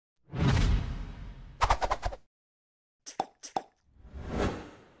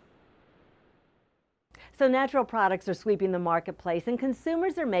So natural products are sweeping the marketplace and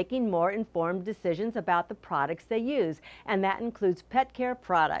consumers are making more informed decisions about the products they use, and that includes pet care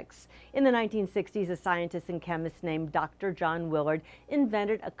products. In the 1960s, a scientist and chemist named Dr. John Willard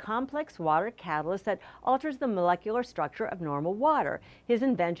invented a complex water catalyst that alters the molecular structure of normal water. His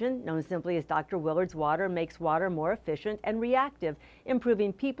invention, known simply as Dr. Willard's water, makes water more efficient and reactive,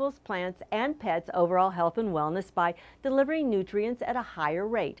 improving people's, plants, and pets' overall health and wellness by delivering nutrients at a higher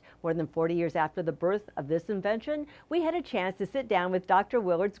rate. More than 40 years after the birth of this invention, we had a chance to sit down with Dr.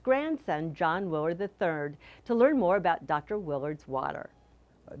 Willard's grandson, John Willard III, to learn more about Dr. Willard's water.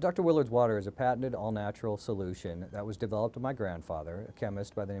 Dr. Willard's water is a patented all-natural solution that was developed by my grandfather, a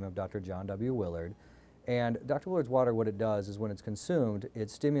chemist by the name of Dr. John W. Willard. And Dr. Willard's water, what it does is when it's consumed, it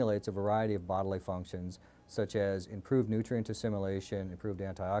stimulates a variety of bodily functions such as improved nutrient assimilation, improved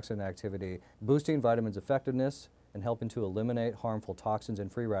antioxidant activity, boosting vitamins effectiveness, and helping to eliminate harmful toxins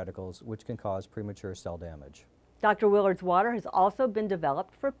and free radicals which can cause premature cell damage. Dr. Willard's water has also been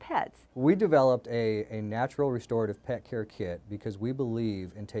developed for pets. We developed a natural restorative pet care kit because we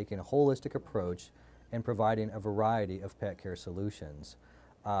believe in taking a holistic approach and providing a variety of pet care solutions.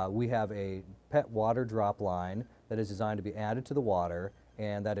 We have a pet water drop line that is designed to be added to the water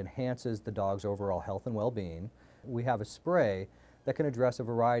and that enhances the dog's overall health and well-being. We have a spray that can address a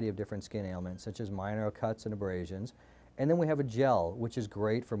variety of different skin ailments such as minor cuts and abrasions. And then we have a gel, which is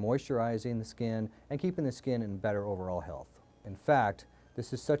great for moisturizing the skin and keeping the skin in better overall health. In fact,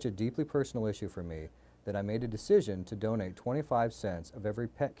 this is such a deeply personal issue for me that I made a decision to donate 25 cents of every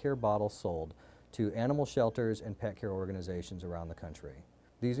pet care bottle sold to animal shelters and pet care organizations around the country.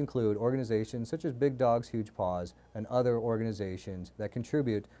 These include organizations such as Big Dogs, Huge Paws, and other organizations that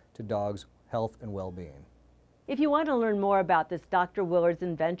contribute to dogs' health and well-being. If you want to learn more about this Dr. Willard's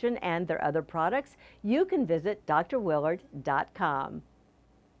invention and their other products, you can visit drwillard.com.